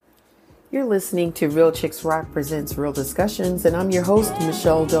You're listening to Real Chicks Rock presents Real Discussions, and I'm your host,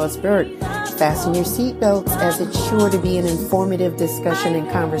 Michelle Dawes-Burt. Fasten your seatbelts as it's sure to be an informative discussion and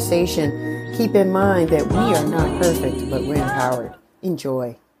conversation. Keep in mind that we are not perfect, but we're empowered.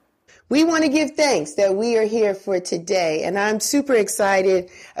 Enjoy. We want to give thanks that we are here for today, and I'm super excited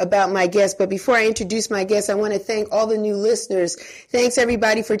about my guest. But before I introduce my guest, I want to thank all the new listeners. Thanks,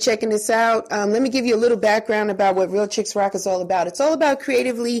 everybody, for checking this out. Let me give you a little background about what Real Chicks Rock is all about. It's all about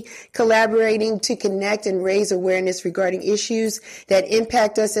creatively collaborating to connect and raise awareness regarding issues that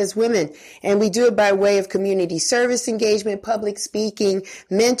impact us as women. And we do it by way of community service engagement, public speaking,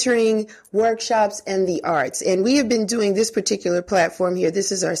 mentoring, workshops, and the arts. And we have been doing this particular platform here.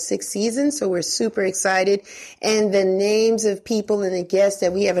 This is our 6th season, so we're super excited. And the names of people and the guests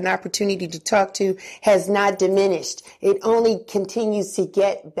that we have an opportunity to talk to has not diminished. It only continues to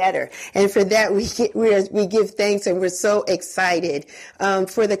get better. And for that, we give thanks, and we're so excited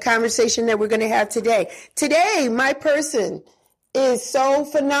for the conversation that we're going to have today. Today, my person is so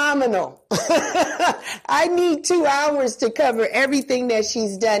phenomenal. I need 2 hours to cover everything that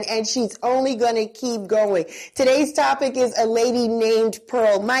she's done, and she's only going to keep going. Today's topic is a lady named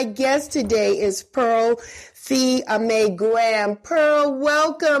Pearl. My guest today is Pearl Fee-Ame Graham. Pearl,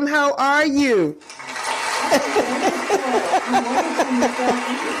 welcome. How are you?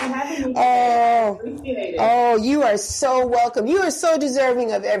 Oh, you are so welcome. You are so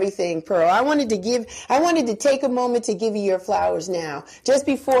deserving of everything, Pearl. I wanted to take a moment to give you your flowers now, just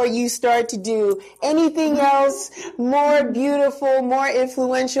before you start to do anything else more beautiful, more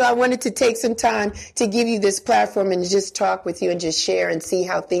influential. I wanted to take some time to give you this platform and just talk with you and just share and see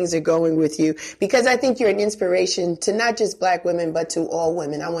how things are going with you, because I think you're an inspiration to not just Black women, but to all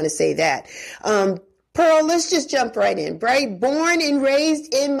women. I want to say that. Pearl, let's just jump right in, right? Born and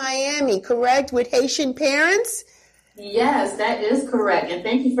raised in Miami, correct? With Haitian parents? Yes, that is correct. And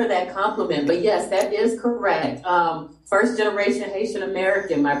thank you for that compliment. But yes, that is correct. First generation Haitian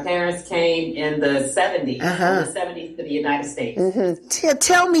American. My parents came in the 70s, to the United States. Mm-hmm.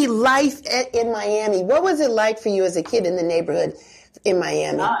 Tell me life in Miami. What was it like for you as a kid in the neighborhood in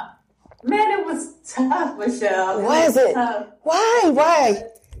Miami? Man, it was tough, Michelle. Was it? Tough. Why?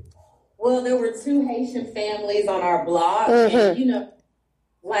 Well, there were 2 Haitian families on our block, and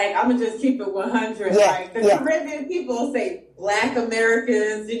I'm gonna just keep it 100. The Caribbean people say Black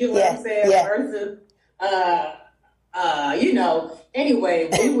Americans, you know what I'm saying, versus, anyway,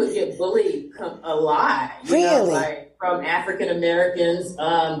 we would get bullied a lot, from African Americans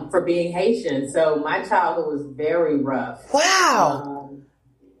for being Haitian. So my childhood was very rough. Wow.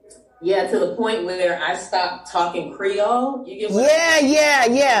 To the point where I stopped talking Creole. You get what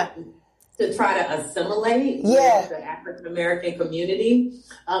to try to assimilate with the African American community.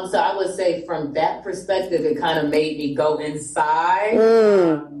 So I would say from that perspective, it kind of made me go inside.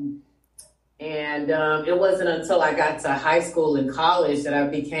 It wasn't until I got to high school and college that I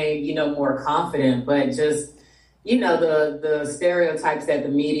became, more confident. But just, the stereotypes that the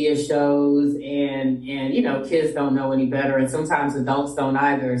media shows and kids don't know any better. And sometimes adults don't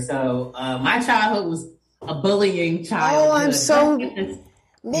either. So my childhood was a bullying childhood. Oh, I'm so...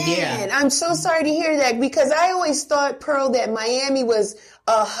 I'm so sorry to hear that, because I always thought, Pearl, that Miami was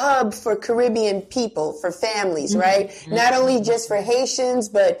a hub for Caribbean people, for families, right? Mm-hmm. Not only just for Haitians,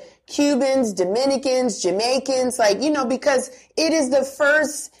 but Cubans, Dominicans, Jamaicans, because it is the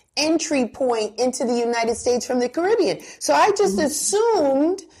first entry point into the United States from the Caribbean. So I just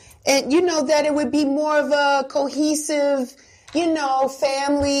assumed, and that it would be more of a cohesive,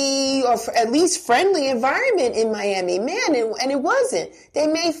 family or at least friendly environment in Miami. Man, and it wasn't. They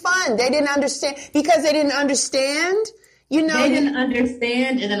made fun. They didn't understand because they didn't understand. They didn't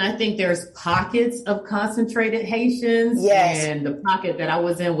understand. And then I think there's pockets of concentrated Haitians. Yes. And the pocket that I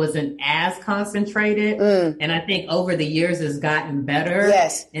was in wasn't as concentrated. And I think over the years it's gotten better.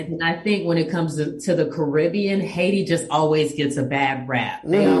 Yes. And I think when it comes to the Caribbean, Haiti just always gets a bad rap.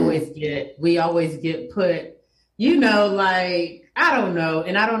 We always get put, I don't know.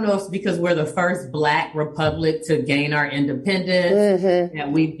 And I don't know if it's because we're the first Black republic to gain our independence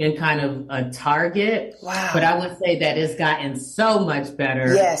that we've been kind of a target. Wow. But I would say that it's gotten so much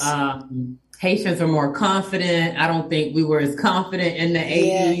better. Yes. Haitians are more confident. I don't think we were as confident in the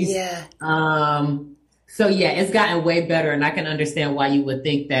 80s. So it's gotten way better, and I can understand why you would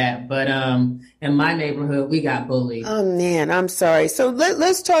think that. But in my neighborhood, we got bullied. Oh man, I'm sorry. So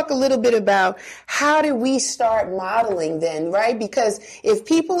let's talk a little bit about how did we start modeling then, right? Because if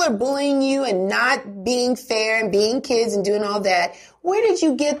people are bullying you and not being fair and being kids and doing all that, where did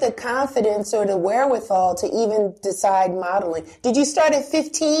you get the confidence or the wherewithal to even decide modeling? Did you start at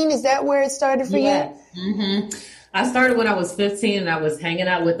 15? Is that where it started for you? Mm-hmm. I started when I was 15 and I was hanging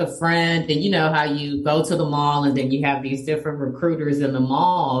out with a friend. And you know how you go to the mall and then you have these different recruiters in the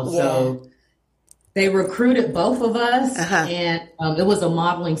mall. Yeah. So they recruited both of us. And it was a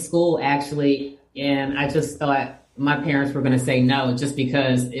modeling school, actually. And I just thought my parents were going to say no just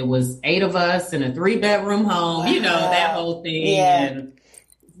because it was 8 of us in a 3-bedroom home, you know, that whole thing. Yeah. And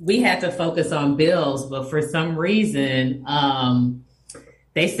we had to focus on bills. But for some reason,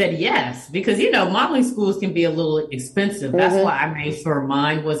 they said yes, because, you know, modeling schools can be a little expensive. That's why I made sure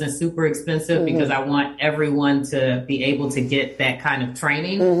mine wasn't super expensive, because I want everyone to be able to get that kind of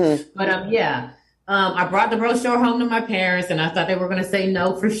training. But I brought the brochure home to my parents, and I thought they were going to say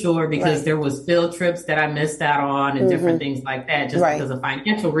no for sure, because there was field trips that I missed out on and different things like that, just because of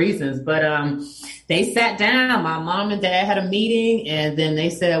financial reasons. But they sat down. My mom and dad had a meeting, and then they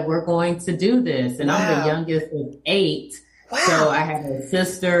said, we're going to do this. And I'm the youngest of 8. Wow. So I had a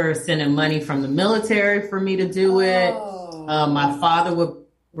sister sending money from the military for me to do it. My father would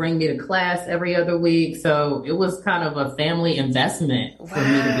bring me to class every other week. So it was kind of a family investment for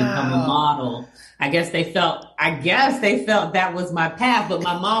me to become a model. I guess they felt that was my path. But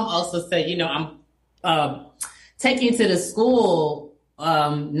my mom also said, you know, I'm taking you to the school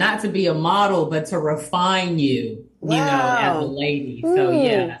not to be a model, but to refine you. You know, as a lady. So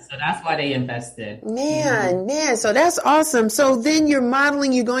so that's why they invested. Man, so that's awesome. So then you're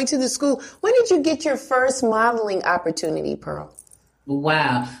modeling, you're going to the school. When did you get your first modeling opportunity, Pearl?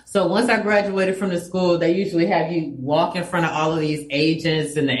 Wow. So once I graduated from the school, they usually have you walk in front of all of these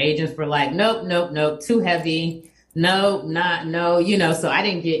agents, and the agents were like, nope, too heavy. No, you know, so I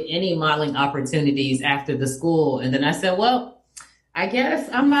didn't get any modeling opportunities after the school. And then I said, well, I guess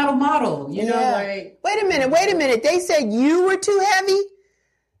I'm not a model, you know, like. Wait a minute. They said you were too heavy?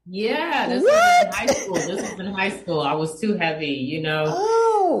 Yeah, this was in high school. I was too heavy, you know.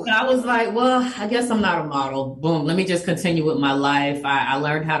 So I was like, well, I guess I'm not a model. Boom, let me just continue with my life. I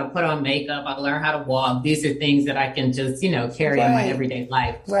learned how to put on makeup. I learned how to walk. These are things that I can just, you know, carry in my everyday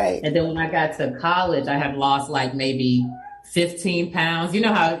life. Right. And then when I got to college, I had lost like maybe 15 pounds. You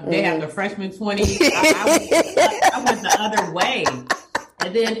know how they have the freshman 20? I went the other way.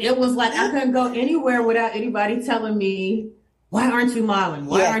 And then it was like I couldn't go anywhere without anybody telling me, why aren't you modeling?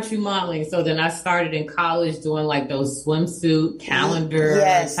 Why aren't you modeling? So then I started in college doing like those swimsuit calendar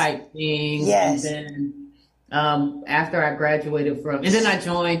type things. And then after I graduated and then I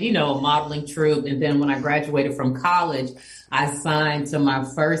joined, you know, a modeling troupe. And then when I graduated from college, I signed to my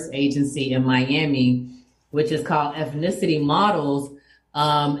first agency in Miami, which is called Ethnicity Models.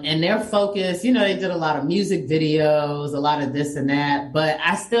 And their focus, you know, they did a lot of music videos, a lot of this and that, but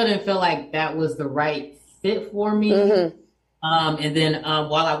I still didn't feel like that was the right fit for me. And then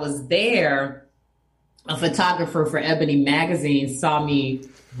while I was there, a photographer for Ebony Magazine saw me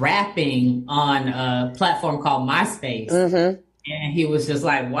rapping on a platform called MySpace. And he was just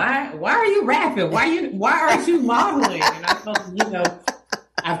like, why are you rapping? Why aren't you modeling? And I told him, you know,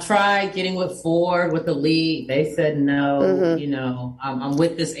 I've tried getting with Ford, with the lead. They said no. You know, I'm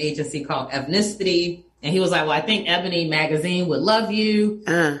with this agency called Ethnicity. And he was like, well, I think Ebony Magazine would love you.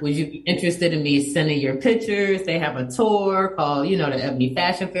 Would you be interested in me sending your pictures? They have a tour called, you know, the Ebony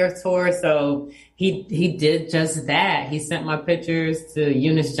Fashion Fair tour. So he did just that. He sent my pictures to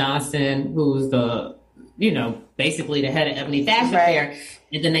Eunice Johnson, who's the, you know, basically the head of Ebony Fashion Fair.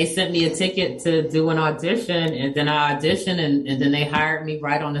 And then they sent me a ticket to do an audition. And then I auditioned, and then they hired me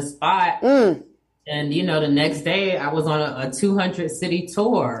right on the spot. And, you know, the next day I was on a 200 city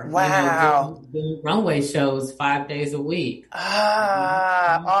tour. Wow. You know, doing runway shows 5 days a week.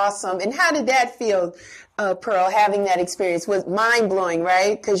 Awesome. And how did that feel, Pearl, having that experience? Was mind blowing,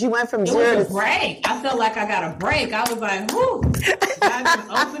 right? Because you went from zero to break. I felt like I got a break. I was like, whoo,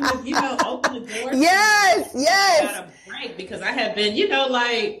 open the door. Yes. I got a break because I had been, you know,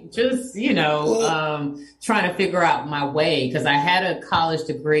 like just, you know, trying to figure out my way, because I had a college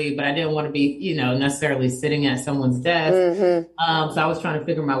degree, but I didn't want to be, you know, necessarily sitting at someone's desk. So I was trying to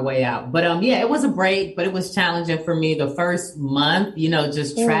figure my way out. But it was a break, but it was challenging for me the first month, you know,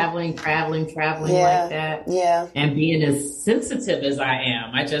 just traveling like that. And being as sensitive as I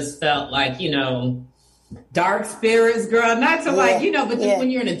am. I just felt like, you know, dark spirits, girl, not to like, you know, but just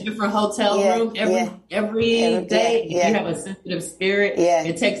when you're in a different hotel room every day, if you have a sensitive spirit,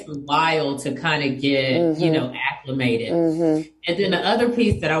 it takes a while to kind of get, you know, acclimated. And then the other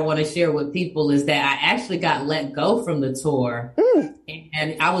piece that I want to share with people is that I actually got let go from the tour.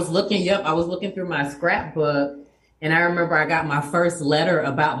 And I was looking through my scrapbook, and I remember I got my first letter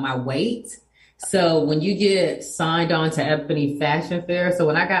about my weight. So when you get signed on to Ebony Fashion Fair, so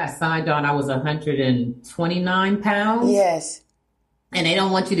when I got signed on, I was 129 pounds. Yes. And they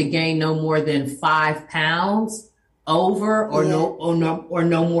don't want you to gain no more than 5 pounds over or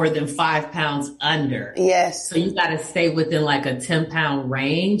no more than 5 pounds under. Yes. So you got to stay within like a 10-pound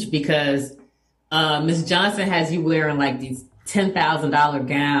range, because Miss Johnson has you wearing like these $10,000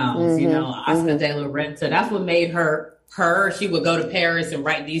 gowns, you know, Oscar de la Renta. That's what made her. She would go to Paris and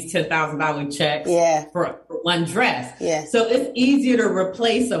write these $10,000 checks for one dress. Yeah. So it's easier to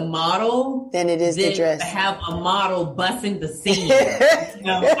replace a model than it is the dress. To have a model busting the seam, you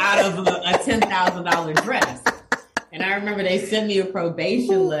know, out of a $10,000 dress. And I remember they sent me a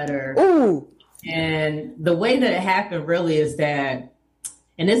probation letter. Ooh. And the way that it happened really is that,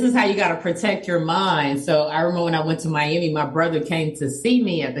 and this is how you got to protect your mind. So I remember when I went to Miami, my brother came to see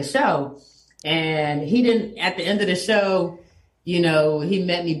me at the show. And he didn't, at the end of the show, you know, he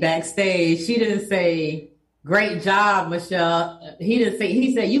met me backstage. She didn't say, great job, Michelle. He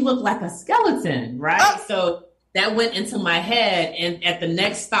said, you look like a skeleton, right? Oh. So that went into my head. And at the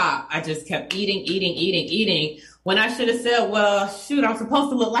next stop, I just kept eating. When I should have said, well, shoot, I'm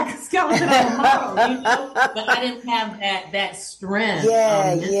supposed to look like a skeleton on a model, you know? But I didn't have that strength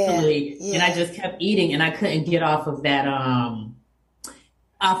mentally. Yeah. And I just kept eating, and I couldn't get off of that,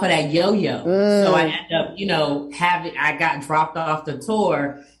 yo-yo. So I ended up, you know, I got dropped off the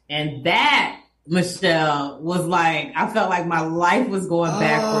tour, and that, Michelle, was like, I felt like my life was going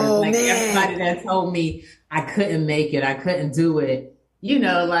backwards. Everybody that told me I couldn't make it, I couldn't do it, you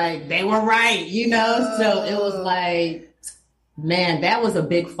know, like they were right, you know? So it was like, man, that was a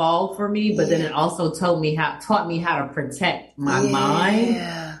big fall for me, but then it also taught me how to protect my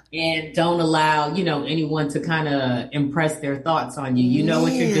mind. And don't allow, you know, anyone to kind of impress their thoughts on you. You know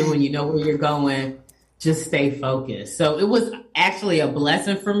what you're doing. You know where you're going. Just stay focused. So it was actually a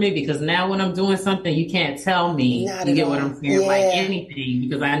blessing for me, because now when I'm doing something, you can't tell me, you get what I'm saying, like anything,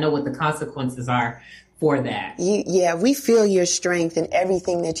 because I know what the consequences are for that. We feel your strength in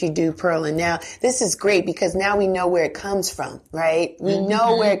everything that you do, Pearl. And now this is great, because now we know where it comes from, right? We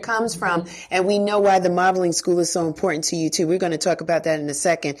know where it comes from, and we know why the modeling school is so important to you too. We're going to talk about that in a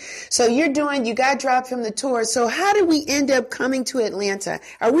second. So you got dropped from the tour. So how did we end up coming to Atlanta?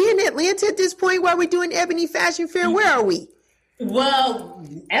 Are we in Atlanta at this point while we're doing Ebony Fashion Fair? Where are we? Well,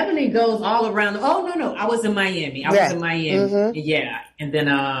 Ebony goes all around. No. I was in Miami. Yeah. And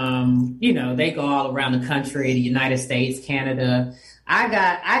then, you know, they go all around the country, the United States, Canada. I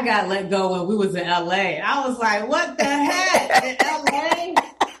got let go when we was in LA. I was like, what the heck? In LA?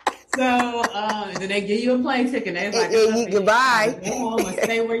 So, then they give you a plane ticket. They was like, goodbye. Go home and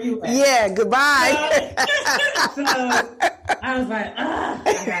stay where you at. Yeah, goodbye. So I was like, I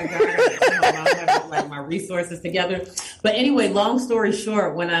gotta like my resources together. But anyway, long story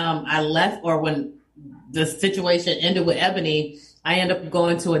short, when I left, or when the situation ended with Ebony, I ended up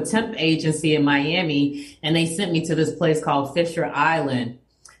going to a temp agency in Miami, and they sent me to this place called Fisher Island.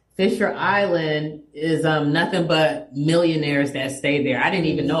 Fisher Island is nothing but millionaires that stay there. I didn't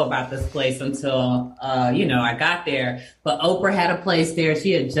even know about this place until, you know, I got there. But Oprah had a place there.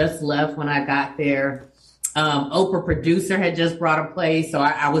 She had just left when I got there. Oprah producer had just brought a place. So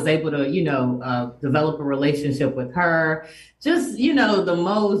I was able to, you know, develop a relationship with her. Just, you know,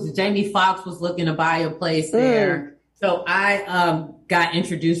 Jamie Foxx was looking to buy a place there. So I got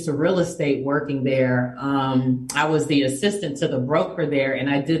introduced to real estate working there. I was the assistant to the broker there, and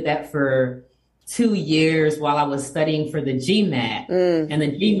I did that for 2 years while I was studying for the GMAT. And the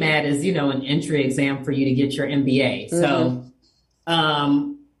GMAT is, you know, an entry exam for you to get your MBA. So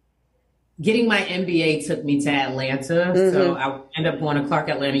getting my MBA took me to Atlanta. So I ended up going to Clark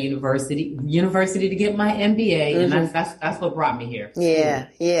Atlanta University to get my MBA. And that's what brought me here. Yeah.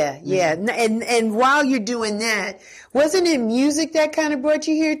 And while you're doing that, wasn't it music that kind of brought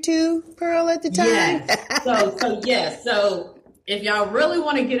you here too, Pearl, at the time? Yeah. So if y'all really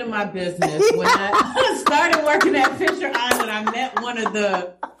want to get in my business, when I started working at Fisher Island, I met one of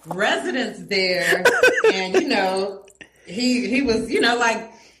the residents there, and, you know, he was, you know,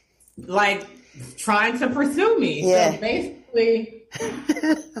 like trying to pursue me. So basically,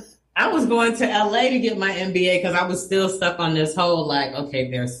 I was going to LA to get my MBA because I was still stuck on this whole, like,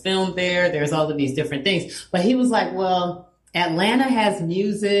 okay, there's film there's all of these different things. But he was like, well, Atlanta has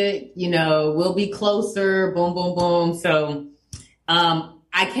music, you know, we'll be closer, boom, boom, boom. So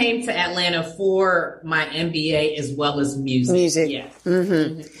I came to Atlanta for my MBA as well as music. Yes.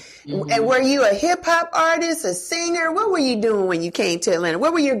 And were you a hip hop artist, a singer? What were you doing when you came to Atlanta?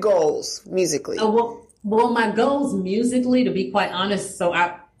 What were your goals musically? Well, my goals musically, to be quite honest,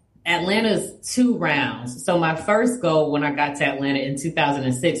 Atlanta's 2 rounds. So my first goal when I got to Atlanta in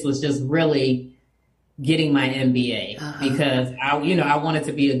 2006 was just really getting my MBA because I wanted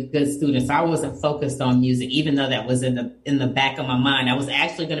to be a good student. So I wasn't focused on music, even though that was in the back of my mind. I was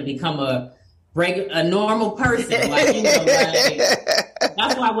actually going to become a a normal person. Like, you know, like,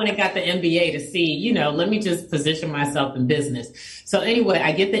 that's why I went and got the MBA to see, you know, let me just position myself in business. So anyway,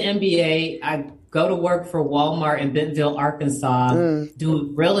 I get the MBA. I go to work for Walmart in Bentonville, Arkansas,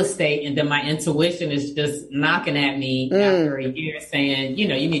 do real estate. And then my intuition is just knocking at me after a year saying, you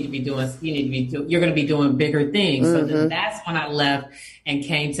know, you're going to be doing bigger things. So then that's when I left and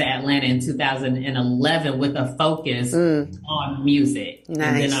came to Atlanta in 2011 with a focus on music.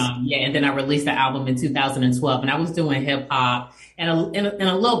 Nice. And then I released the album in 2012, and I was doing hip hop and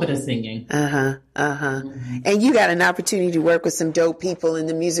a little bit of singing. And you got an opportunity to work with some dope people in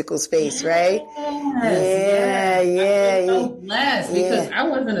the musical space, right? Yes. I'm so blessed because I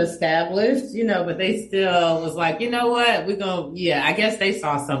wasn't established, you know, but they still was like, you know what, I guess they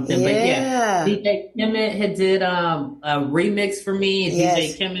saw something. But DJ Kemet had did a remix for me.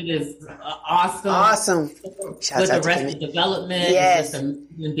 DJ Kemet is awesome. With Arrested Development, just a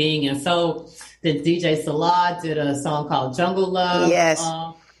human being. And so the DJ Salah did a song called Jungle Love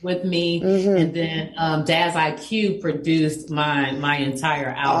with me. And then Daz IQ produced my entire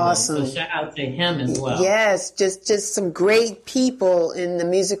album. Awesome. So shout out to him as well. Yes, just some great people in the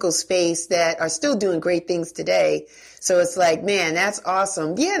musical space that are still doing great things today. So it's like, man, that's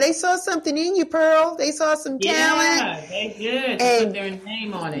awesome. Yeah, they saw something in you, Pearl. They saw some talent. Yeah, they did. They put their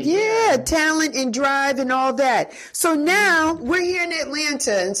name on it. Yeah, talent and drive and all that. So now we're here in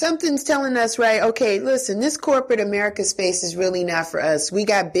Atlanta and something's telling us, right, okay, listen, this corporate America space is really not for us. We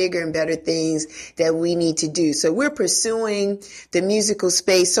got bigger and better things that we need to do. So we're pursuing the musical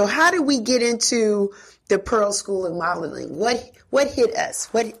space. So how did we get into the Pearl School of Modeling? What hit us?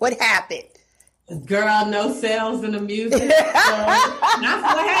 What happened? Girl, no sales in the music. So that's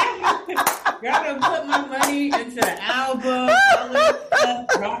what happened. Girl, I done put my money into the album,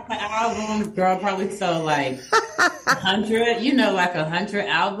 dropped the albums. Girl, probably sold like 100, like 100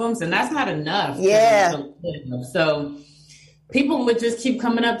 albums, and that's not enough. Yeah. So people would just keep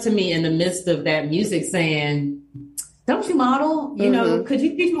coming up to me in the midst of that music saying, don't you model? You know, could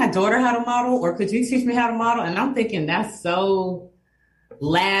you teach my daughter how to model? Or could you teach me how to model? And I'm thinking that's so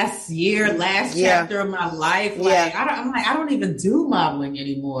last chapter of my life. Like, I don't even do modeling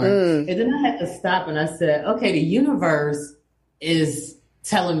anymore. And then I had to stop and I said, okay, the universe is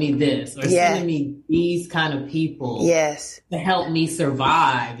telling me this or sending me these kind of people to help me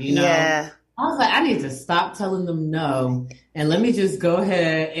survive, you know? Yeah. I was like, I need to stop telling them no and let me just go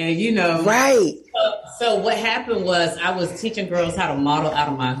ahead and, Right. So what happened was I was teaching girls how to model out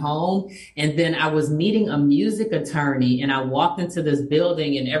of my home. And then I was meeting a music attorney and I walked into this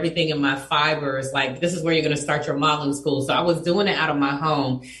building and everything in my fibers, like, this is where you're going to start your modeling school. So I was doing it out of my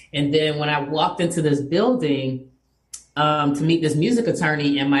home. And then when I walked into this building, to meet this music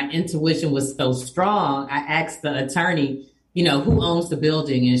attorney and my intuition was so strong, I asked the attorney, who owns the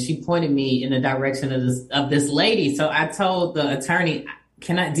building? And she pointed me in the direction of this lady. So I told the attorney,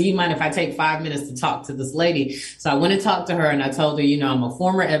 do you mind if I take 5 minutes to talk to this lady? So I went and talked to her and I told her, I'm a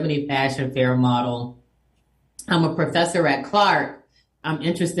former Ebony Fashion Fair model. I'm a professor at Clark. I'm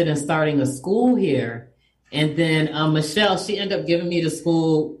interested in starting a school here. And then Michelle, she ended up giving me the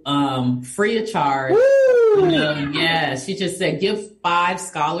school free of charge. She just said, give 5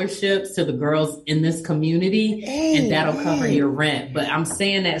 scholarships to the girls in this community and that'll cover your rent. But I'm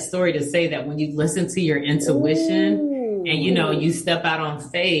saying that story to say that when you listen to your intuition and, you step out on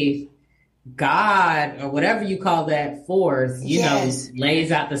faith, God or whatever you call that force,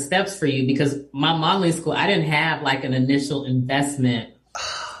 lays out the steps for you. Because my modeling school, I didn't have like an initial investment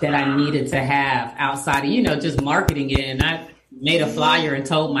that I needed to have outside of, just marketing it. And I made a flyer and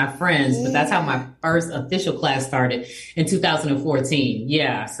told my friends, but that's how my first official class started in 2014.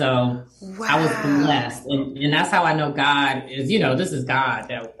 Yeah. So I was blessed. And that's how I know God is, this is God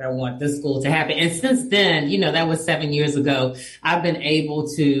that want this school to happen. And since then, that was 7 years ago, I've been able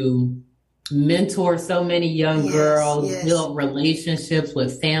to mentor so many young girls, build relationships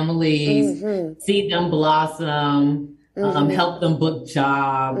with families, see them blossom, help them book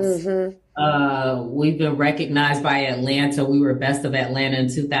jobs. We've been recognized by Atlanta. We were Best of Atlanta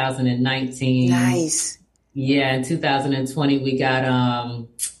in 2019. Nice. Yeah, in 2020 we got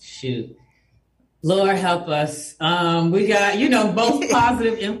Lord help us. We got, both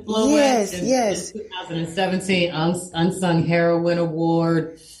positive influence. Yes. In 2017 Unsung Heroine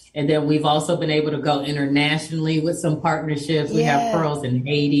Award. And then we've also been able to go internationally with some partnerships. We have Pearls in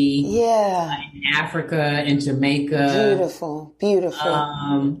Haiti, in Africa, in Jamaica. Beautiful.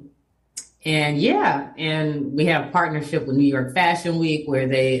 And we have a partnership with New York Fashion Week where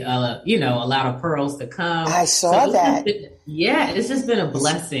they, allow the Pearls to come. I saw that. It's just been a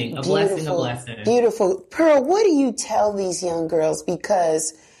blessing, a blessing. Beautiful. Pearl, what do you tell these young girls?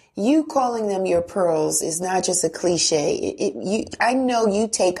 Because, you calling them your pearls is not just a cliche. I know you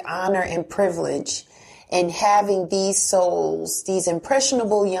take honor and privilege in having these souls, these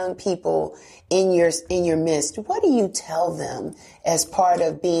impressionable young people in your midst. What do you tell them as part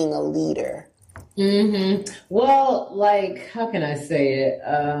of being a leader? Well, like, how can I say it?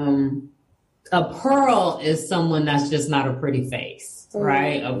 A pearl is someone that's just not a pretty face,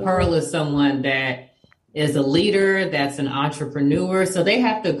 right? A pearl is someone that is a leader, that's an entrepreneur. So they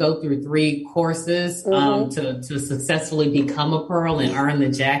have to go through 3 courses to successfully become a pearl and earn the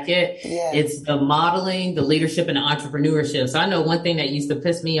jacket. Yeah. It's the modeling, the leadership, and the entrepreneurship. So I know one thing that used to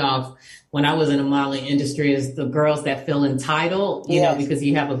piss me off when I was in the modeling industry is the girls that feel entitled, you know, because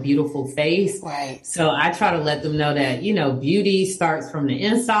you have a beautiful face. Right. So I try to let them know that, you know, beauty starts from the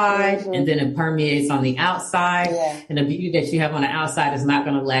inside and then it permeates on the outside. Yeah. And the beauty that you have on the outside is not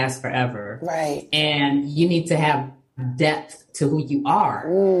going to last forever. Right. And you need to have depth to who you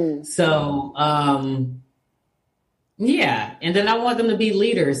are. So, yeah. And then I want them to be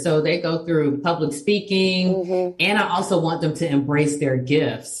leaders. So they go through public speaking. And I also want them to embrace their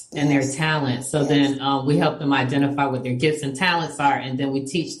gifts and their talents. So then we help them identify what their gifts and talents are. And then we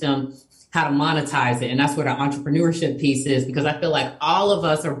teach them how to monetize it. And that's where the entrepreneurship piece is, because I feel like all of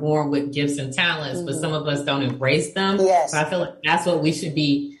us are born with gifts and talents, but some of us don't embrace them. Yes. But I feel like that's what we should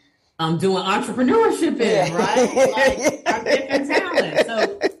be doing entrepreneurship in, right? Like our gift and talent.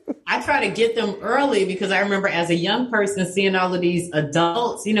 So I try to get them early, because I remember as a young person seeing all of these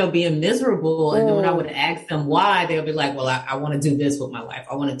adults, you know, being miserable. And then when I would ask them why, they'll be like, well, I want to do this with my life.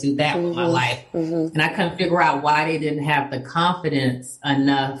 I want to do that with my life. And I couldn't figure out why they didn't have the confidence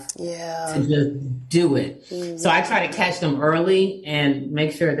enough to just do it. So I try to catch them early and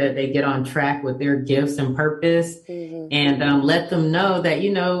make sure that they get on track with their gifts and purpose and let them know that,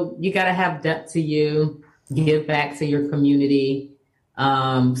 you know, you got to have depth to you, give back to your community.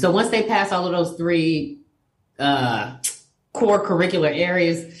 So once they pass all of those 3 core curricular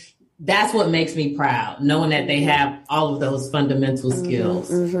areas, that's what makes me proud, knowing that they have all of those fundamental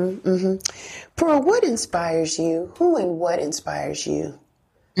skills. Pearl, what inspires you? Who and what inspires you?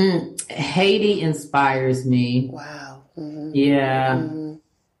 Haiti inspires me. Wow. Yeah.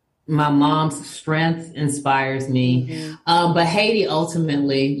 My mom's strength inspires me. But Haiti,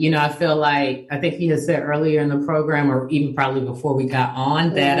 ultimately, you know, I feel like, I think he has said earlier in the program, or even probably before we got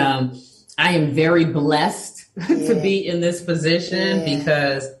on, that I am very blessed to be in this position,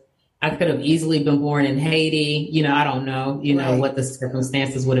 because I could have easily been born in Haiti. You know, I don't know, you know, what the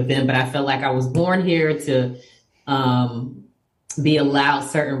circumstances would have been, but I felt like I was born here to be allowed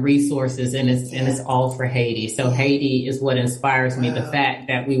certain resources, and it's all for Haiti. So Haiti is what inspires me. The fact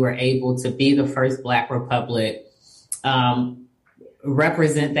that we were able to be the first Black republic,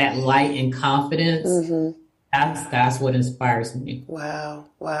 represent that light and confidence. That's what inspires me. Wow.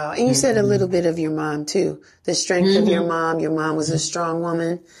 And you said a little bit of your mom too, the strength of your mom. Your mom was a strong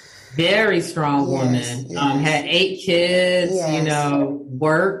woman. Very strong woman. Had 8 kids, you know,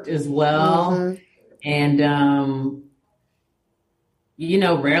 worked as well. And, you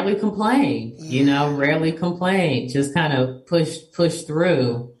know, rarely complained, just kind of push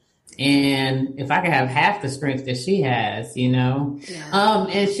through. And if I could have half the strength that she has, you know,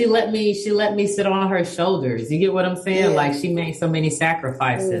 and she let me sit on her shoulders. You get what I'm saying? Like, she made so many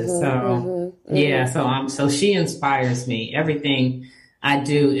sacrifices. So she inspires me. Everything I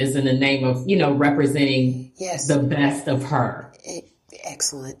do is in the name of, you know, representing the best of her.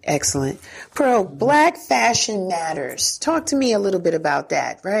 Excellent. Pearl, Black Fashion Matters. Talk to me a little bit about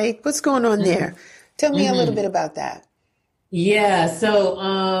that, right? What's going on there? Tell me a little bit about that. Yeah. So,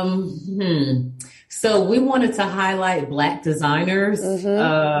 so we wanted to highlight Black designers.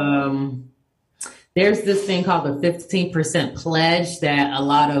 There's this thing called the 15% pledge that a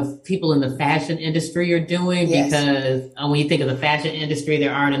lot of people in the fashion industry are doing, because when you think of the fashion industry,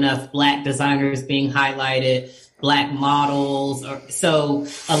 there aren't enough Black designers being highlighted, Black models. So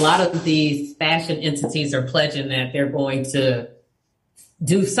a lot of these fashion entities are pledging that they're going to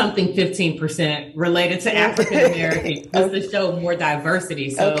do something 15% related to African Americans just to show more diversity.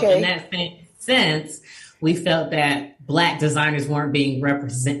 So in that sense, we felt that Black designers weren't being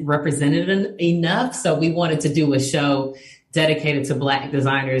represented enough. So we wanted to do a show dedicated to Black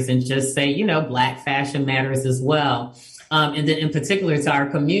designers and just say, you know, Black fashion matters as well. And then in particular to our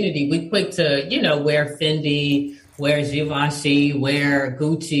community, we quick to, you know, wear Fendi, wear Givenchy, wear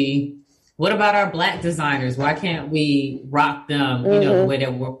Gucci. What about our Black designers? Why can't we rock them, you know, the way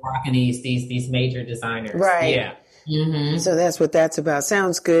that we're rocking these major designers? Right. Yeah. Mm-hmm. So that's what that's about.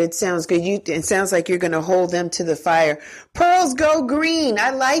 Sounds good. Sounds good. It sounds like you're going to hold them to the fire. Pearls Go Green. I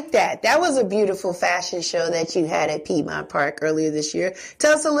like that. That was a beautiful fashion show that you had at Piedmont Park earlier this year.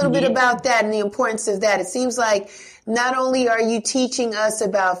 Tell us a little bit about that and the importance of that. It seems like not only are you teaching us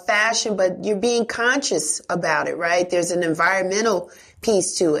about fashion, but you're being conscious about it, right? There's an environmental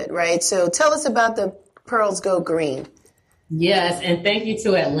piece to it, right? So tell us about the Pearls Go Green. Yes, and thank you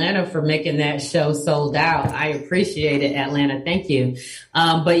to Atlanta for making that show sold out. I appreciate it, Atlanta. Thank you.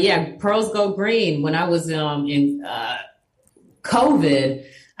 But yeah, Pearls Go Green. When I was in COVID,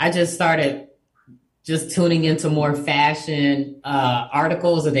 I just started tuning into more fashion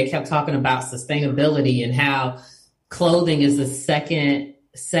articles, and they kept talking about sustainability and how clothing is the second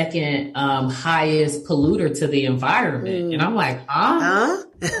highest polluter to the environment. And I'm like, clothes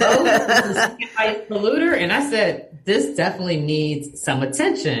is the second highest polluter? And I said, this definitely needs some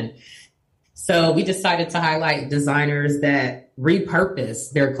attention. So we decided to highlight designers that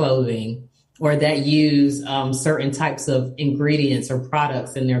repurpose their clothing or that use certain types of ingredients or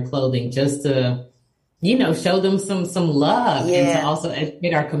products in their clothing just to, show them some love and to also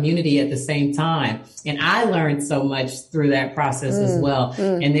educate our community at the same time. And I learned so much through that process as well.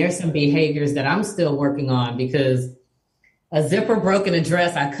 And there's some behaviors that I'm still working on because a zipper broke in a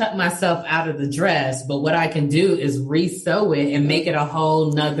dress. I cut myself out of the dress, but what I can do is re-sew it and make it a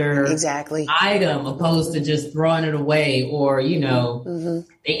whole nother item opposed to just throwing it away. Or, they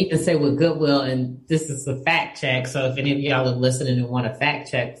even say with Goodwill, and this is a fact check. So if any of y'all are listening and want a fact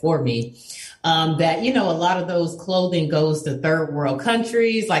check for me, that, a lot of those clothing goes to third world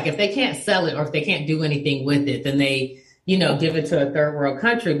countries. Like if they can't sell it or if they can't do anything with it, then they, give it to a third world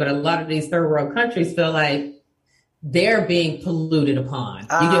country. But a lot of these third world countries feel like they're being polluted upon. You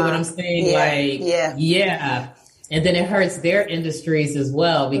get what I'm saying? Yeah. And then it hurts their industries as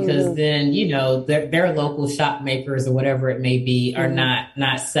well because then, their local shop makers or whatever it may be are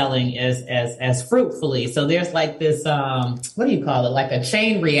not selling as fruitfully. So there's like this, what do you call it? Like a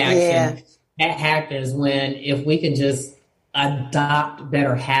chain reaction that happens if we can just adopt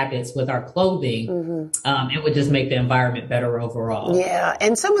better habits with our clothing, it would just make the environment better overall. Yeah.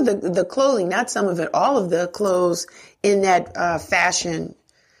 And some of the clothing, not some of it, all of the clothes in that fashion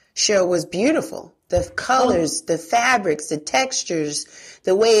show was beautiful. The colors, the fabrics, the textures,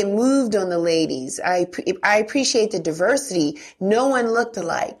 the way it moved on the ladies. I appreciate the diversity. No one looked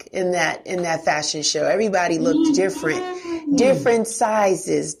alike in that fashion show. Everybody looked different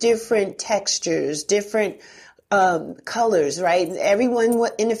sizes, different textures, different colors, right? Everyone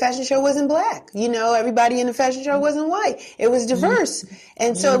in the fashion show wasn't black. Everybody in the fashion show wasn't white. It was diverse.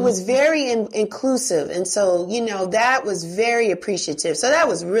 And so it was very inclusive. And so, that was very appreciative. So that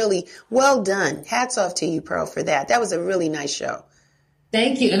was really well done. Hats off to you, Pearl, for that. That was a really nice show.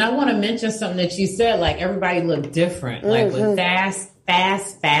 Thank you. And I want to mention something that you said, like everybody looked different, like with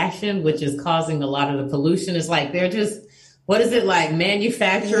fast fashion, which is causing a lot of the pollution. It's like they're just, what is it like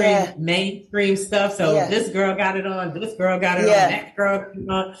manufacturing mainstream stuff? So this girl got it on, this girl got it on, that girl got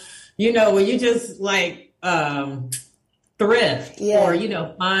it on. When you just like thrift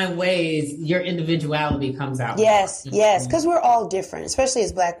or, find ways your individuality comes out. Yes, because we're all different, especially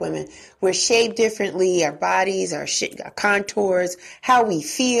as Black women. We're shaped differently. Our bodies, our contours, how we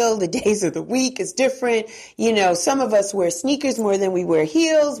feel, the days of the week is different. Some of us wear sneakers more than we wear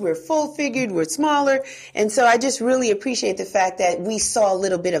heels. We're full figured. We're smaller. And so I just really appreciate the fact that we saw a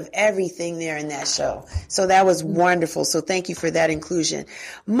little bit of everything there in that show. So that was wonderful. So thank you for that inclusion.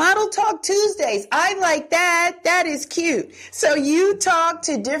 Model Talk Tuesdays. I like that. That is cute. So you talk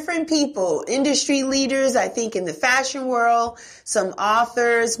to different people, industry leaders, I think in the fashion world, some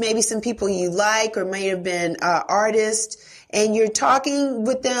authors, maybe some people you like or may have been artists, and you're talking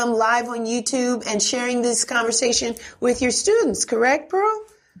with them live on YouTube and sharing this conversation with your students, correct, Pearl?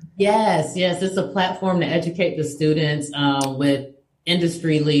 Yes. It's a platform to educate the students with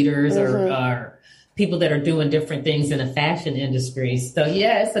industry leaders or people that are doing different things in the fashion industry. So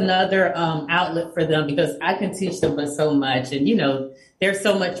it's another outlet for them because I can teach them so much. And,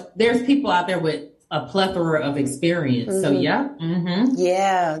 there's people out there with a plethora of experience. So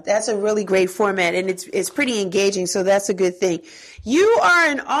yeah, that's a really great format and it's pretty engaging. So that's a good thing. You are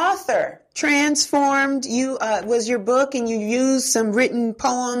an author. Transformed, you was your book, and you used some written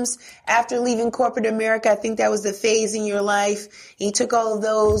poems after leaving corporate America. I think that was the phase in your life. You took all of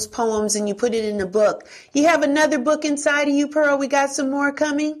those poems and you put it in a book. You have another book inside of you, Pearl. We got some more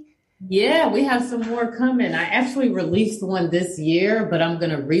coming. Yeah, we have some more coming. I actually released one this year, but I'm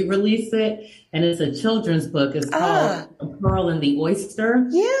going to re-release it. And it's a children's book. It's called A Pearl and the Oyster.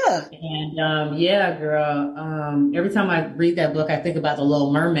 Yeah. And yeah, girl, every time I read that book, I think about The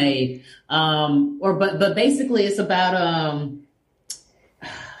Little Mermaid. But basically it's about,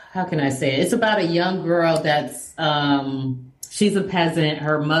 how can I say it? It's about a young girl that's, she's a peasant.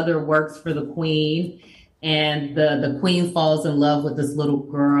 Her mother works for the queen, and the queen falls in love with this little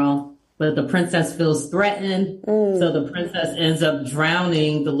girl. But the princess feels threatened. So the princess ends up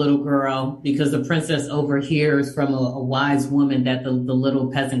drowning the little girl because the princess overhears from a wise woman that the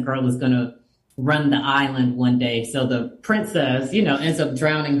little peasant girl is going to run the island one day. So the princess, ends up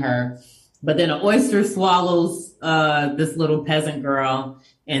drowning her. But then an oyster swallows this little peasant girl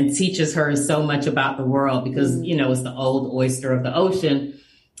and teaches her so much about the world because, it's the old oyster of the ocean.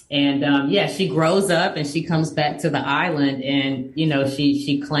 And she grows up and she comes back to the island and,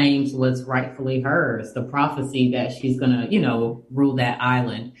 she claims what's rightfully hers, the prophecy that she's going to, rule that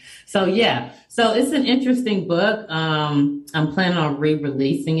island. So, so it's an interesting book. I'm planning on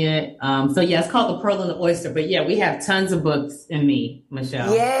re-releasing it. It's called The Pearl and the Oyster. But we have tons of books in me,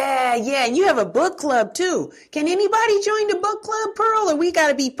 Michelle. Yeah. And you have a book club too. Can anybody join the book club, Pearl, or we got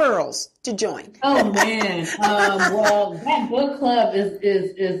to be pearls to join? Oh man. Well, that book club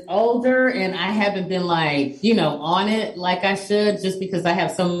is older and I haven't been on it like I should just because I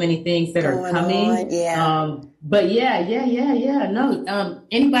have so many things that are coming. But no,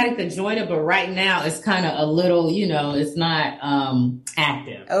 anybody could join it, but right now it's kind of a little, it's not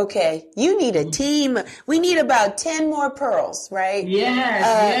active. Okay. You need a team. We need about 10 more pearls, right?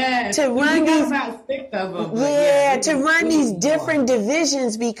 Yes. To run these, about 6 of them. To run these different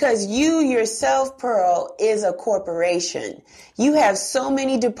divisions because you yourself, Pearl, is a corporation. You have so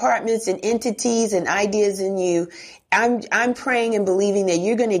many departments and entities and ideas in you. I'm praying and believing that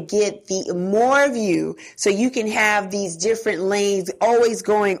you're going to get the more of you so you can have these different lanes always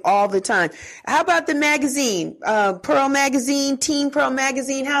going all the time. How about the magazine, Pearl Magazine, Teen Pearl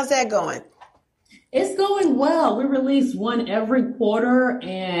Magazine? How's that going? It's going well. We release one every quarter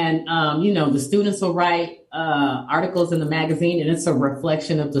and, the students will write articles in the magazine and it's a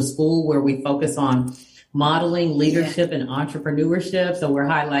reflection of the school where we focus on modeling leadership and entrepreneurship. So we're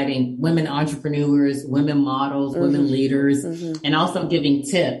highlighting women entrepreneurs, women models, women leaders, and also giving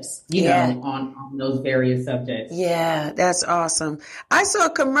tips, on those various subjects. Yeah, that's awesome. I saw a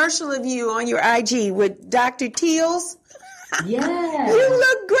commercial of you on your IG with Dr. Teals. Yeah. You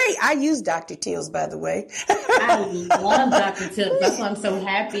look great. I use Dr. Teals, by the way. I love Dr. Teals. That's why I'm so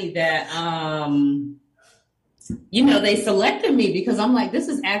happy that, they selected me because I'm like, this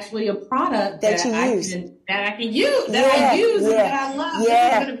is actually a product that I use, that I love.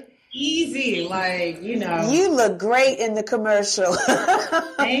 Yeah. This is gonna be easy, You look great in the commercial.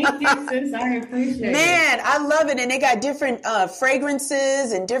 Thank you, sis. I appreciate it. Man, I love it. And they got different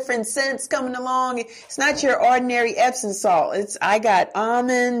fragrances and different scents coming along. It's not your ordinary Epsom salt. I got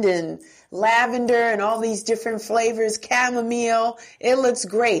almond and lavender and all these different flavors, chamomile. It looks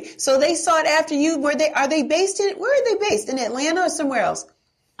great. So they sought after you. Where are they based in? Where are they based? In Atlanta or somewhere else?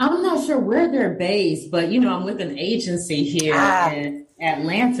 I'm not sure where they're based, but I'm with an agency here in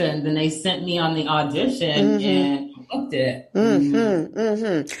Atlanta, and then they sent me on the audition and booked it.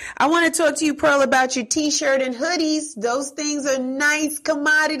 I want to talk to you, Pearl, about your t-shirt and hoodies. Those things are nice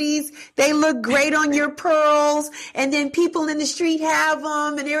commodities. They look great on your pearls, and then people in the street have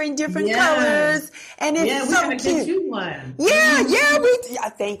them, and they're in different colors, and it's so cute. Get you one.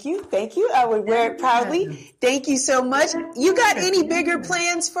 Thank you. I would wear it proudly. Thank you so much. You got any bigger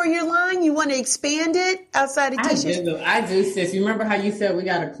plans for your line? You want to expand it outside of t-shirts? I do, sis. You remember how you said we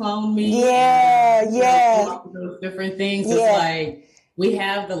got to clone me? Those different things. Yeah. It's like we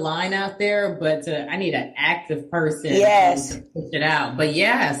have the line out there, but I need an active person to push it out. But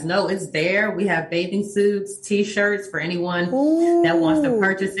it's there. We have bathing suits, t-shirts for anyone that wants to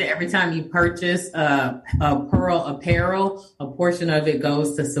purchase it. Every time you purchase a Pearl apparel, a portion of it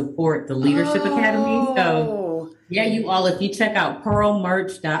goes to support the Leadership Academy. So if you check out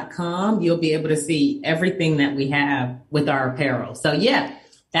pearlmerch.com, you'll be able to see everything that we have with our apparel. So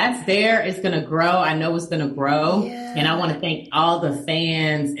that's there. It's going to grow. I know it's going to grow. Yeah. And I want to thank all the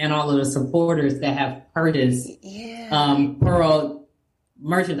fans and all of the supporters that have purchased Pearl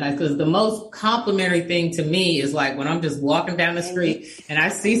merchandise. Because the most complimentary thing to me is like when I'm just walking down the street and I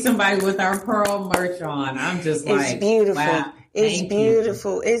see somebody with our Pearl merch on, I'm just it's beautiful. Wow. It's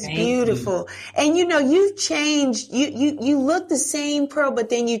beautiful. It's beautiful. And you've changed. You look the same, Pearl, but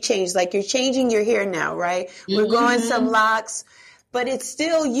then you changed. Like you're changing your hair now, right? We're growing some locks. but it's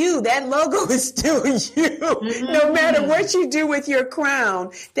still you. That logo is still you. No matter what you do with your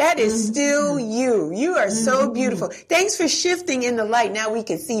crown, that is still you. You are so beautiful. Thanks for shifting in the light. Now we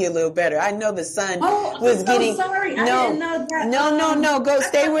can see you a little better. I know the sun was getting. Sorry. No, I didn't know that. no. Go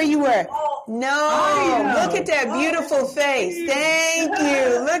stay where you were. No, look at that beautiful face. Thank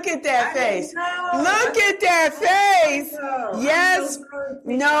you. Look at that face. Look at that face. Yes.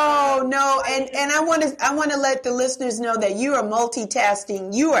 No. And I want to let the listeners know that you are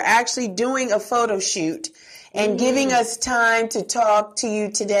multitasking. You are actually doing a photo shoot and giving us time to talk to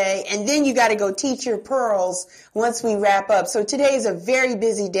you today. And then you got to go teach your pearls once we wrap up. So today is a very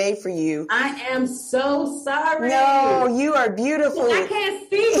busy day for you. I am so sorry. No, you are beautiful. I can't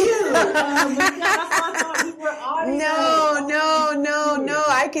see you. I thought you were No.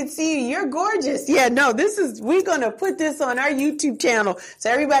 I can see you. You're gorgeous. Yeah, no, we're going to put this on our YouTube channel so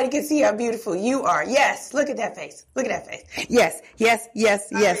everybody can see how beautiful you are. Yes. Look at that face. Yes.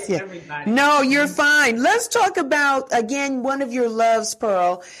 Everybody. No, you're fine. Let's talk about, again, one of your loves,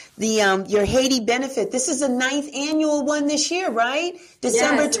 Pearl, your Haiti benefit. This is the 9th annual one this year, right?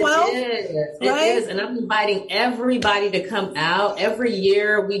 December 12th? It is. And I'm inviting everybody to come out. Every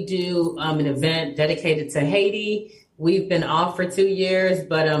year we do an event dedicated to Haiti. We've been off for 2 years,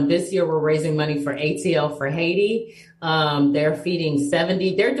 but this year we're raising money for ATL for Haiti. They're feeding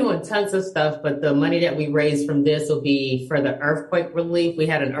 70. They're doing tons of stuff, but the money that we raise from this will be for the earthquake relief. We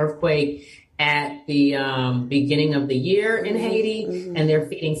had an earthquake at the beginning of the year in Haiti, and they're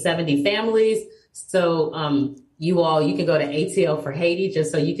feeding 70 families. So you can go to ATL for Haiti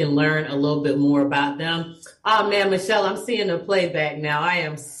just so you can learn a little bit more about them. Oh, man, Michelle, I'm seeing the playback now. I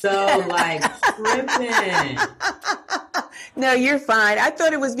am so tripping. No, you're fine. I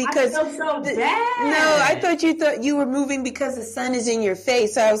thought it was because I feel so bad. No, I thought you were moving because the sun is in your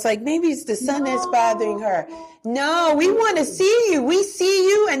face. So I was like, maybe it's the sun that's bothering her. No, we want to see you. We see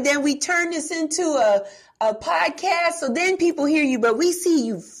you, and then we turn this into a podcast, so then people hear you, but we see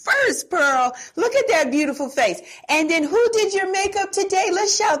you first, Pearl. Look at that beautiful face. And then who did your makeup today?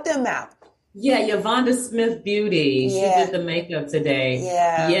 Let's shout them out. Yeah, Yvonda Smith Beauty. Yeah. She did the makeup today.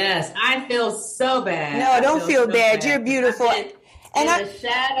 Yeah. Yes, I feel so bad. No, don't feel bad. You're beautiful. In the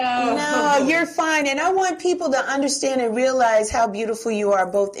shadow. No, you're fine. And I want people to understand and realize how beautiful you are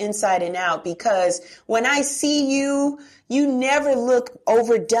both inside and out, because when I see you, you never look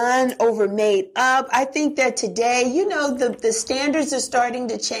overdone, overmade up. I think that today, the standards are starting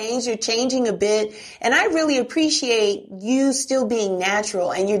to change. They're changing a bit. And I really appreciate you still being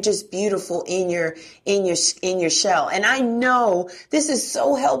natural, and you're just beautiful in your shell. And I know this is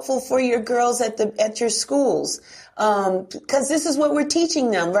so helpful for your girls at your schools. Because this is what we're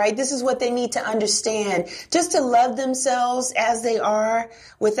teaching them, right? This is what they need to understand, just to love themselves as they are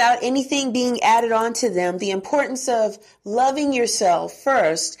without anything being added on to them. The importance of loving yourself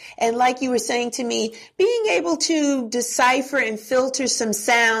first. And like you were saying to me, being able to decipher and filter some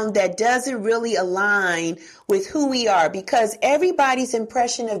sound that doesn't really align with who we are, because everybody's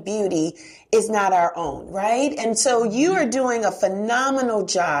impression of beauty is not our own, right? And so you are doing a phenomenal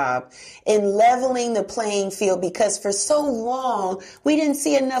job in leveling the playing field, because for so long, we didn't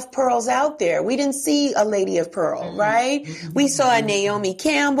see enough pearls out there. We didn't see a Lady of Pearl, right? We saw a Naomi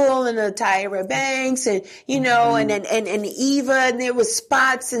Campbell and a Tyra Banks and, and Eva, and there was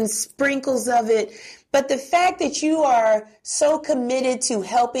spots and sprinkles of it. But the fact that you are so committed to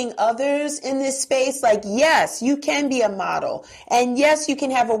helping others in this space, like, yes, you can be a model. And yes, you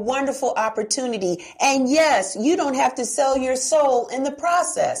can have a wonderful opportunity. And yes, you don't have to sell your soul in the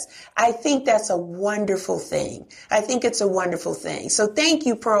process. I think that's a wonderful thing. I think it's a wonderful thing. So thank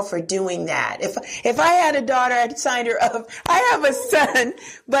you, Pearl, for doing that. If I had a daughter, I'd sign her up. I have a son,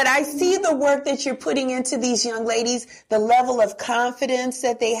 but I see the work that you're putting into these young ladies, the level of confidence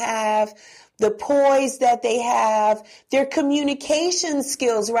that they have, the poise that they have, their communication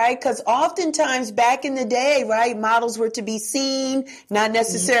skills, right? Because oftentimes back in the day, right, models were to be seen, not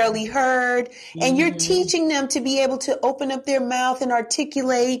necessarily heard. And you're teaching them to be able to open up their mouth and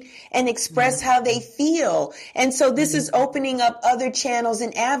articulate and express how they feel. And so this is opening up other channels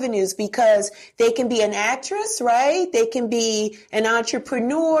and avenues, because they can be an actress, right? They can be an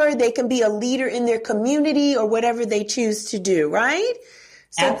entrepreneur. They can be a leader in their community, or whatever they choose to do, right?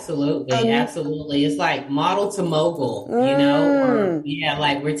 So, absolutely. It's like model to mogul,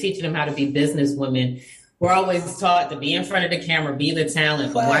 like we're teaching them how to be business women. We're always taught to be in front of the camera, be the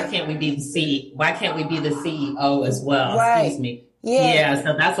talent, but why can't we be the CEO as well? Right. Excuse me. Yeah.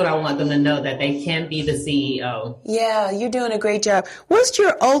 So that's what I want them to know, that they can be the CEO. Yeah, you're doing a great job. What's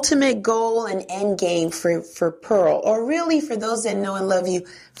your ultimate goal and end game for Pearl, or really for those that know and love you,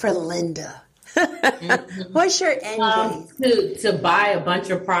 for Linda? What's your end game? To buy a bunch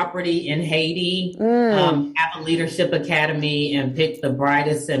of property in Haiti, have a leadership academy, and pick the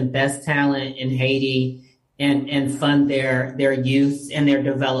brightest and best talent in Haiti, and fund their youth and their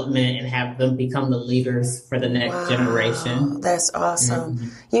development, and have them become the leaders for the next generation. That's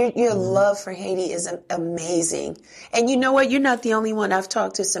awesome. Your love for Haiti is amazing. And you know what? You're not the only one. I've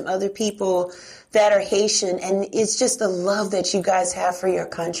talked to some other people that are Haitian, and it's just the love that you guys have for your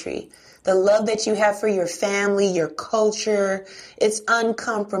country. The love that you have for your family, your culture, it's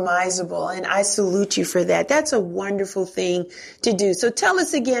uncompromisable. And I salute you for that. That's a wonderful thing to do. So tell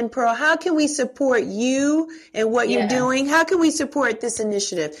us again, Pearl, how can we support you and what you're doing? How can we support this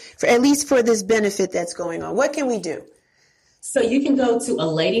initiative, at least for this benefit that's going on? What can we do? So you can go to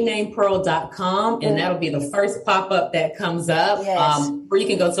aladynamedpearl.com, and that'll be the first pop-up that comes up. Yes. Or you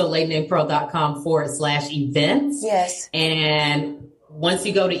can go to aladynamedpearl.com/events. Yes. And once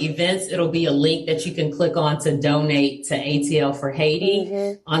you go to events, it'll be a link that you can click on to donate to ATL for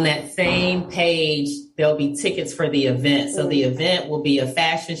Haiti. On that same page, there'll be tickets for the event. So the event will be a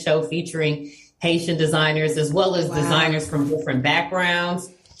fashion show featuring Haitian designers as well as designers from different backgrounds.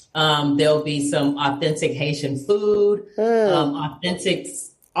 There'll be some authentic Haitian food, authentic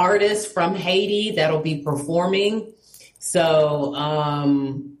artists from Haiti that'll be performing. So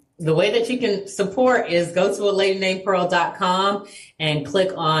the way that you can support is go to aladynamedpearl.com and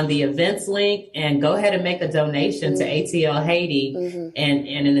click on the events link and go ahead and make a donation to ATL Haiti. And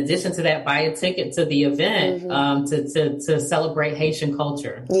in addition to that, buy a ticket to the event to celebrate Haitian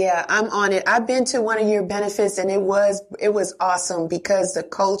culture. Yeah, I'm on it. I've been to one of your benefits, and it was awesome because the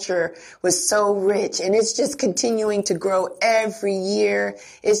culture was so rich, and it's just continuing to grow every year.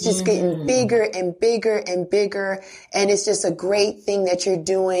 It's just getting bigger and bigger and bigger, and it's just a great thing that you're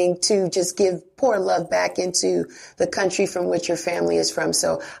doing to just pour love back into the country from which your family is from.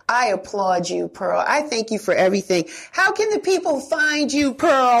 So I applaud you, Pearl. I thank you for everything. How can the people find you,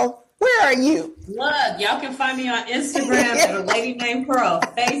 Pearl? Where are you? Look, y'all can find me on Instagram at A Lady Named Pearl,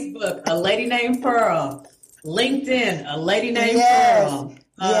 Facebook, A Lady Named Pearl, LinkedIn, A Lady Named Pearl,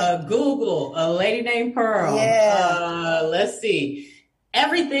 Google, A Lady Named Pearl. Let's see.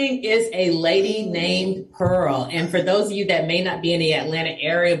 Everything is A Lady Named Pearl. And for those of you that may not be in the Atlanta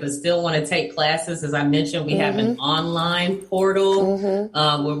area but still want to take classes, as I mentioned, we have an online portal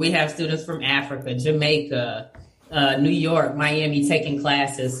where we have students from Africa, Jamaica, New York, Miami taking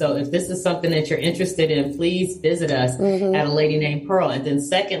classes. So if this is something that you're interested in, please visit us at A Lady Named Pearl. And then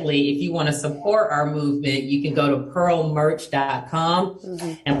secondly, if you want to support our movement, you can go to pearlmerch.com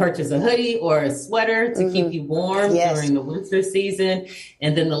and purchase a hoodie or a sweater to keep you warm during the winter season.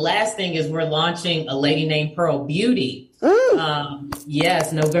 And then the last thing is we're launching A Lady Named Pearl Beauty.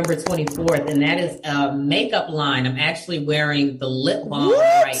 November 24th. And that is a makeup line. I'm actually wearing the lip balm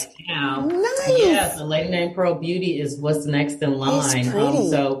right now. Nice. Yes, A Lady Named Pearl Beauty is what's next in line.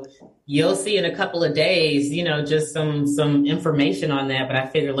 So you'll see in a couple of days, just some information on that. But I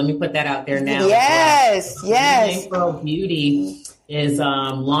figured, let me put that out there now. Yes. A Lady Named Pearl Beauty is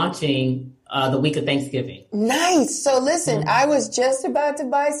launching the week of Thanksgiving. Nice. So listen, I was just about to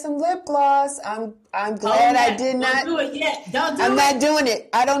buy some lip gloss. I'm glad I did not. Don't do it yet. I'm not doing it.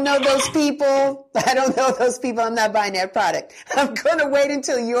 I don't know those people. I'm not buying that product. I'm going to wait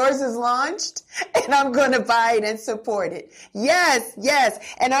until yours is launched, and I'm going to buy it and support it. Yes.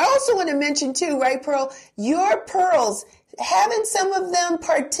 And I also want to mention too, right, Pearl, your pearls, haven't some of them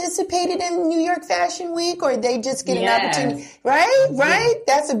participated in New York Fashion Week, or they just get an opportunity? Right?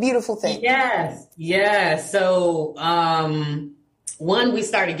 That's a beautiful thing. Yes. So, one, we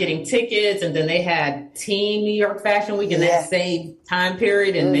started getting tickets, and then they had Teen New York Fashion Week in that same time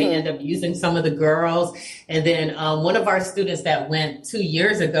period, and they end up using some of the girls. And then one of our students that went 2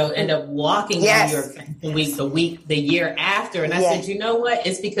 years ago ended up walking New York Fashion Week the year after. And I said, you know what?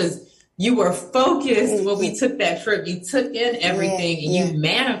 It's because you were focused when we took that trip. You took in everything and you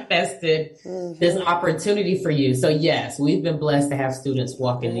manifested this opportunity for you. So yes, we've been blessed to have students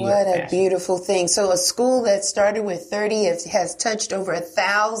walk in New York Fashion. What a beautiful thing. So a school that started with 30 has touched over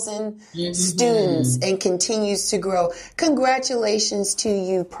 1,000 students and continues to grow. Congratulations to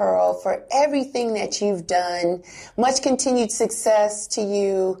you, Pearl, for everything that you've done. Much continued success to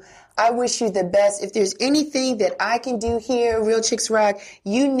you. I wish you the best. If there's anything that I can do here, Real Chicks Rock,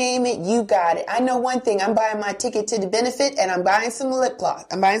 you name it, you got it. I know one thing. I'm buying my ticket to the benefit, and I'm buying some lip gloss.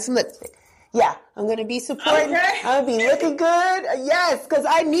 I'm buying some lipstick. Yeah, I'm going to be supporting. I'm going to be looking good. Yes, because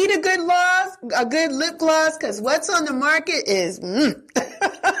I need a good lip gloss, because what's on the market is... No,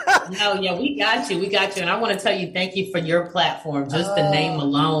 we got you. And I want to tell you, thank you for your platform. Just the name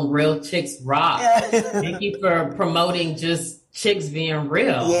alone, Real Chicks Rock. Thank you for promoting just chicks being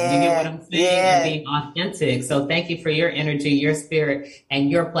real. Yeah, You get what I'm saying? yeah. And being authentic. So thank you for your energy, your spirit, and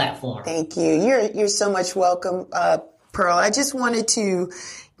your platform. Thank you. You're so much welcome, Pearl. I just wanted to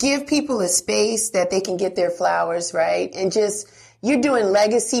give people a space that they can get their flowers, right? And just, you're doing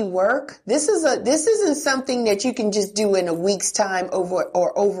legacy work. This isn't something that you can just do in a week's time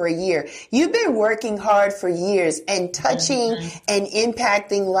over a year. You've been working hard for years and touching and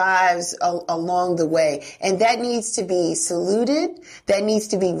impacting lives along the way. And that needs to be saluted. That needs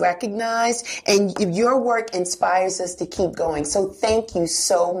to be recognized. And your work inspires us to keep going. So thank you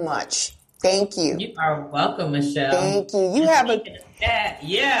so much. Thank you. You are welcome, Michelle. Thank you. You have a...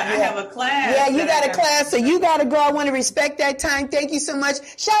 Yeah, I have a class. Yeah, you got a class, so you got to go. I want to respect that time. Thank you so much.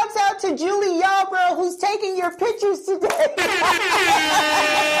 Shouts out to Julie Yarbrough, who's taking your pictures today.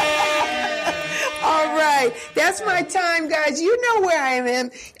 All right. That's my time, guys. You know where I am.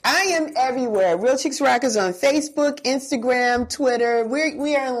 I am everywhere. Real Chicks Rock is on Facebook, Instagram, Twitter.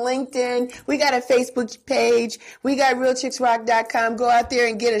 We are on LinkedIn. We got a Facebook page. We got realchicksrock.com. Go out there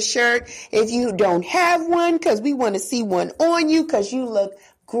and get a shirt if you don't have one, because we want to see one on you, because you look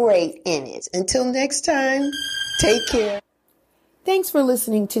great in it. Until next time, take care. Thanks for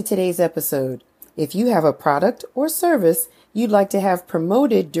listening to today's episode. If you have a product or service you'd like to have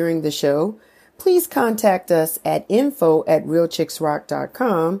promoted during the show, please contact us at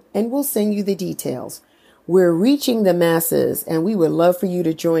info@realchicksrock.com and we'll send you the details. We're reaching the masses and we would love for you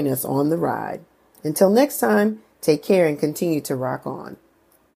to join us on the ride. Until next time, take care and continue to rock on.